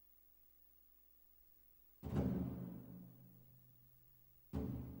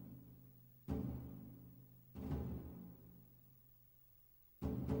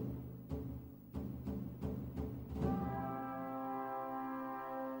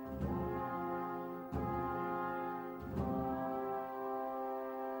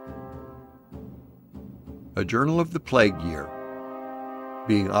A journal of the plague year,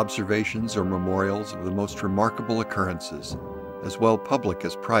 being observations or memorials of the most remarkable occurrences, as well public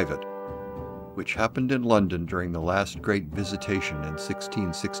as private, which happened in London during the last great visitation in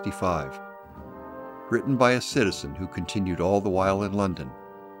 1665, written by a citizen who continued all the while in London,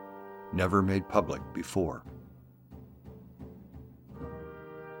 never made public before.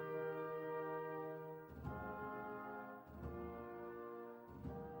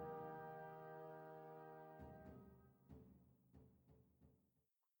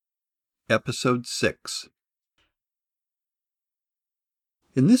 Episode 6.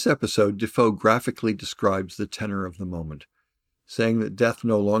 In this episode, Defoe graphically describes the tenor of the moment, saying that death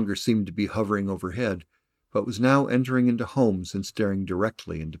no longer seemed to be hovering overhead, but was now entering into homes and staring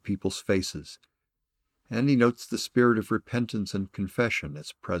directly into people's faces. And he notes the spirit of repentance and confession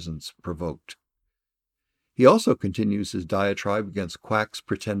its presence provoked. He also continues his diatribe against quacks,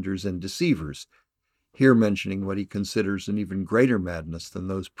 pretenders, and deceivers, here mentioning what he considers an even greater madness than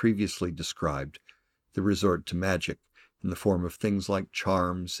those previously described, the resort to magic, in the form of things like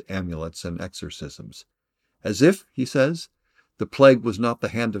charms, amulets, and exorcisms. As if, he says, the plague was not the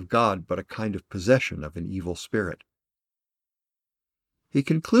hand of God, but a kind of possession of an evil spirit. He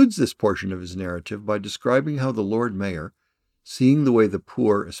concludes this portion of his narrative by describing how the Lord Mayor, seeing the way the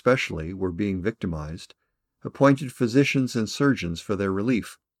poor especially were being victimized, appointed physicians and surgeons for their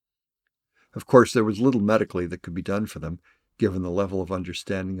relief. Of course, there was little medically that could be done for them, given the level of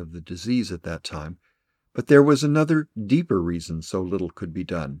understanding of the disease at that time, but there was another, deeper reason so little could be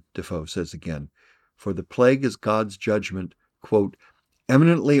done, Defoe says again, for the plague is God's judgment, quote,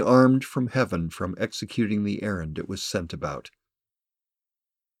 eminently armed from heaven from executing the errand it was sent about.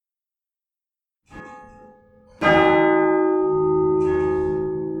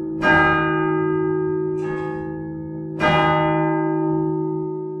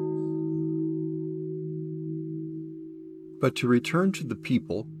 But to return to the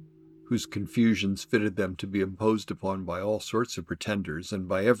people, whose confusions fitted them to be imposed upon by all sorts of pretenders and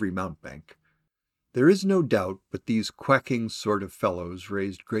by every mountebank, there is no doubt but these quacking sort of fellows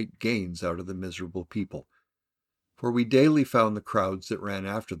raised great gains out of the miserable people, for we daily found the crowds that ran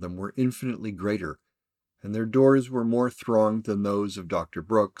after them were infinitely greater, and their doors were more thronged than those of Dr.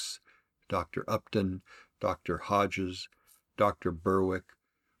 Brooks, Dr. Upton, Dr. Hodges, Dr. Berwick,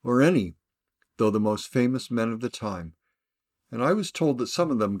 or any, though the most famous men of the time, and I was told that some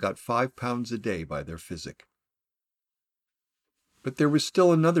of them got £5 a day by their physic. But there was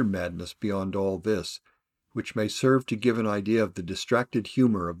still another madness beyond all this, which may serve to give an idea of the distracted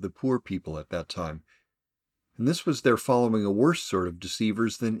humor of the poor people at that time, and this was their following a worse sort of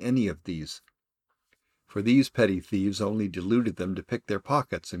deceivers than any of these. For these petty thieves only deluded them to pick their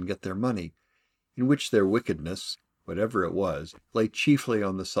pockets and get their money, in which their wickedness, whatever it was, lay chiefly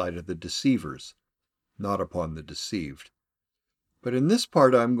on the side of the deceivers, not upon the deceived. But in this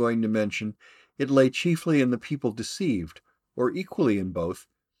part I am going to mention, it lay chiefly in the people deceived, or equally in both,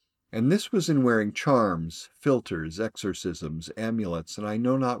 and this was in wearing charms, philters, exorcisms, amulets, and I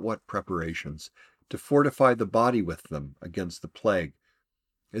know not what preparations, to fortify the body with them against the plague,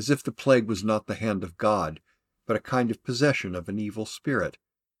 as if the plague was not the hand of God, but a kind of possession of an evil spirit,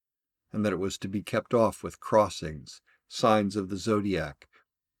 and that it was to be kept off with crossings, signs of the zodiac,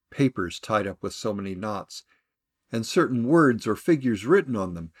 papers tied up with so many knots, and certain words or figures written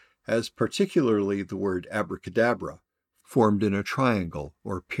on them, as particularly the word abracadabra, formed in a triangle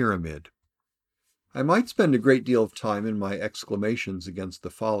or pyramid. I might spend a great deal of time in my exclamations against the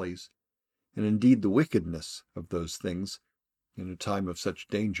follies, and indeed the wickedness, of those things, in a time of such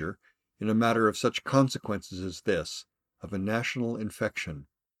danger, in a matter of such consequences as this, of a national infection.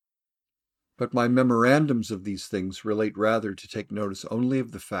 But my memorandums of these things relate rather to take notice only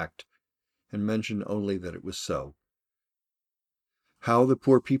of the fact, and mention only that it was so. How the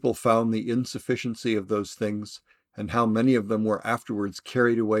poor people found the insufficiency of those things, and how many of them were afterwards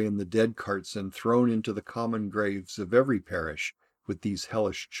carried away in the dead carts and thrown into the common graves of every parish with these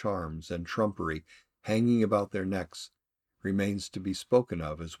hellish charms and trumpery hanging about their necks, remains to be spoken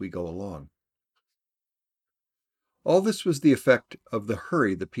of as we go along. All this was the effect of the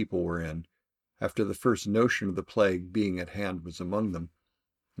hurry the people were in, after the first notion of the plague being at hand was among them,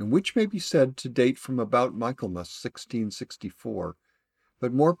 and which may be said to date from about Michaelmas 1664,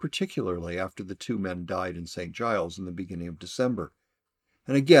 but more particularly after the 2 men died in St. Giles in the beginning of December,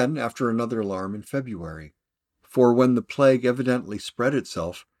 and again after another alarm in February. For when the plague evidently spread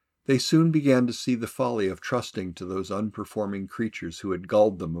itself, they soon began to see the folly of trusting to those unperforming creatures who had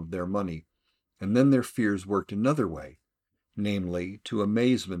gulled them of their money, and then their fears worked another way, namely, to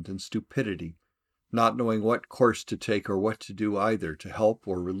amazement and stupidity, not knowing what course to take or what to do either to help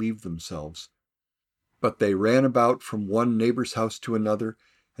or relieve themselves. But they ran about from one neighbor's house to another,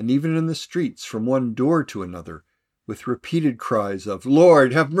 and even in the streets from one door to another, with repeated cries of,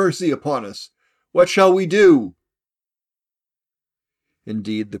 "Lord, have mercy upon us! What shall we do?"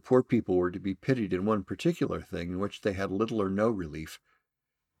 Indeed, the poor people were to be pitied in one particular thing in which they had little or no relief,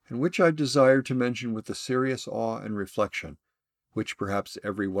 and which I desire to mention with a serious awe and reflection, which perhaps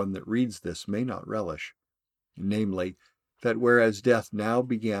every one that reads this may not relish, namely, that whereas death now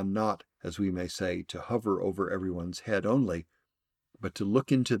began not, as we may say, to hover over everyone's head only, but to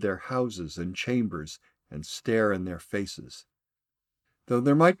look into their houses and chambers and stare in their faces. Though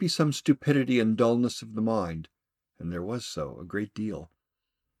there might be some stupidity and dullness of the mind, and there was so, a great deal,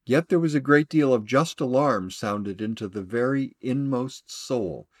 yet there was a great deal of just alarm sounded into the very inmost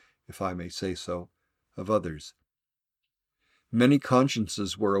soul, if I may say so, of others. Many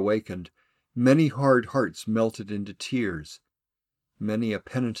consciences were awakened, many hard hearts melted into tears, many a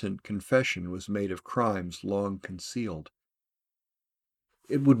penitent confession was made of crimes long concealed.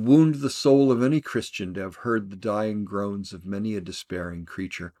 It would wound the soul of any Christian to have heard the dying groans of many a despairing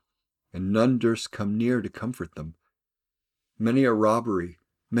creature, and none durst come near to comfort them. Many a robbery,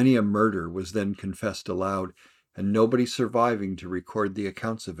 many a murder was then confessed aloud, and nobody surviving to record the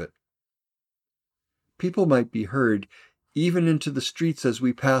accounts of it. People might be heard, even into the streets as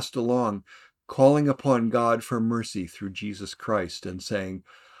we passed along, calling upon God for mercy through Jesus Christ, and saying,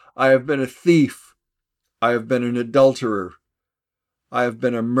 "I have been a thief, I have been an adulterer, I have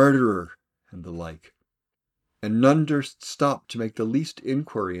been a murderer," and the like. And none durst stop to make the least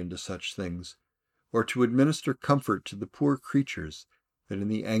inquiry into such things, or to administer comfort to the poor creatures that in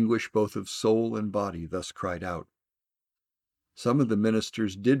the anguish both of soul and body thus cried out. Some of the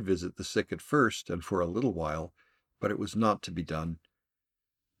ministers did visit the sick at first, and for a little while, but it was not to be done.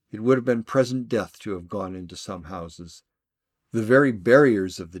 It would have been present death to have gone into some houses. The very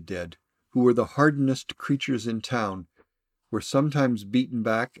buriers of the dead, who were the hardenest creatures in town, were sometimes beaten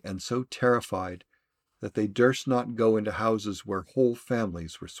back and so terrified that they durst not go into houses where whole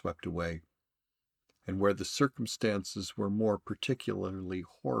families were swept away, and where the circumstances were more particularly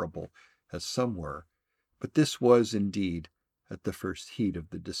horrible, as some were, but this was, indeed, at the first heat of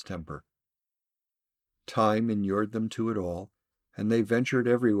the distemper. Time inured them to it all, and they ventured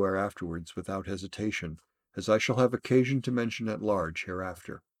everywhere afterwards without hesitation, as I shall have occasion to mention at large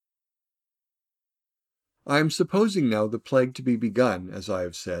hereafter. I am supposing now the plague to be begun, as I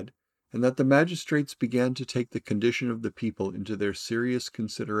have said, and that the magistrates began to take the condition of the people into their serious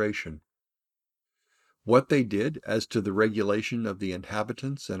consideration. What they did as to the regulation of the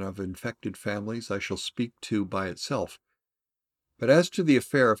inhabitants and of infected families I shall speak to by itself. But as to the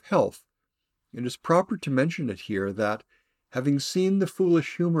affair of health, it is proper to mention it here that, having seen the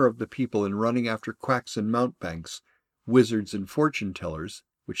foolish humor of the people in running after quacks and mountebanks, wizards and fortune-tellers,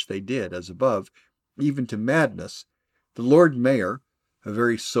 which they did, as above, even to madness, the Lord Mayor, a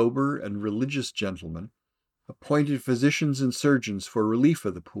very sober and religious gentleman, appointed physicians and surgeons for relief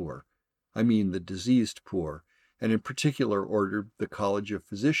of the poor, I mean the diseased poor, and in particular ordered the College of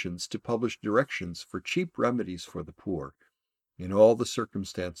Physicians to publish directions for cheap remedies for the poor, in all the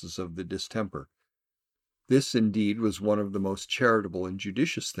circumstances of the distemper. This, indeed, was one of the most charitable and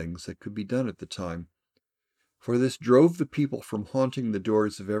judicious things that could be done at the time, for this drove the people from haunting the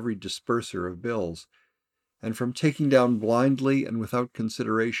doors of every disperser of bills, and from taking down blindly and without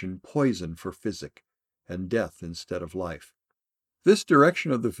consideration poison for physic, and death instead of life. This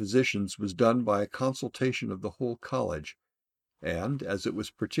direction of the physicians was done by a consultation of the whole college, and, as it was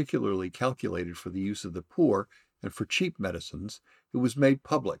particularly calculated for the use of the poor and for cheap medicines, it was made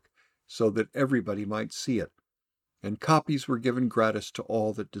public, so that everybody might see it, and copies were given gratis to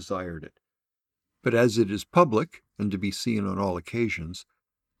all that desired it. But as it is public, and to be seen on all occasions,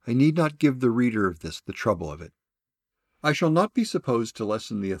 I need not give the reader of this the trouble of it. I shall not be supposed to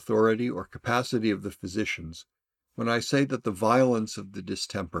lessen the authority or capacity of the physicians when I say that the violence of the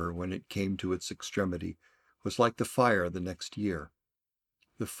distemper, when it came to its extremity, was like the fire the next year.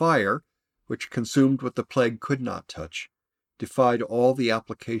 The fire, which consumed what the plague could not touch, defied all the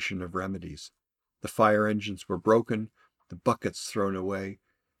application of remedies. The fire engines were broken, the buckets thrown away,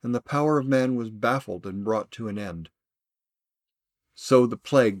 and the power of man was baffled and brought to an end. So the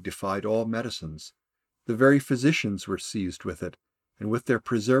plague defied all medicines. The very physicians were seized with it, and with their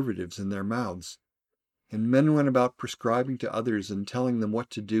preservatives in their mouths. And men went about prescribing to others and telling them what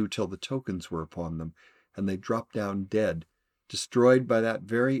to do till the tokens were upon them, and they dropped down dead, destroyed by that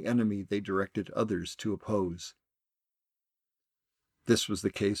very enemy they directed others to oppose. This was the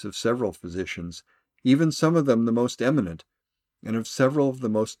case of several physicians, even some of them the most eminent, and of several of the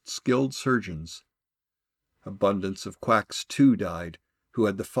most skilled surgeons. Abundance of quacks too died, who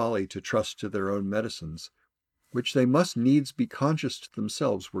had the folly to trust to their own medicines, which they must needs be conscious to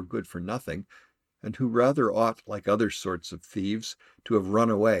themselves were good for nothing, and who rather ought, like other sorts of thieves, to have run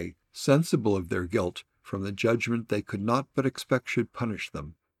away, sensible of their guilt, from the judgment they could not but expect should punish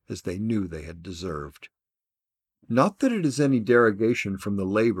them, as they knew they had deserved. Not that it is any derogation from the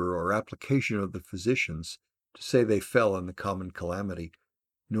labor or application of the physicians to say they fell in the common calamity,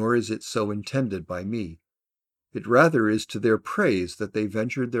 nor is it so intended by me. It rather is to their praise that they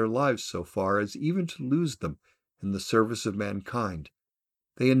ventured their lives so far as even to lose them in the service of mankind.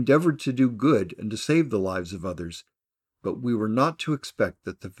 They endeavored to do good and to save the lives of others, but we were not to expect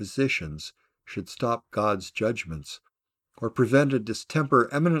that the physicians should stop God's judgments, or prevent a distemper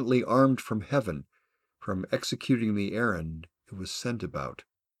eminently armed from heaven from executing the errand it was sent about.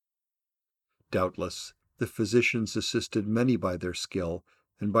 Doubtless, the physicians assisted many by their skill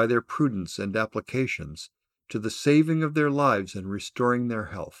and by their prudence and applications to the saving of their lives and restoring their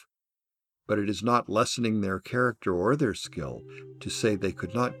health, but it is not lessening their character or their skill to say they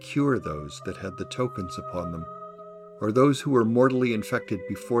could not cure those that had the tokens upon them, or those who were mortally infected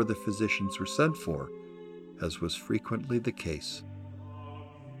before the physicians were sent for, as was frequently the case.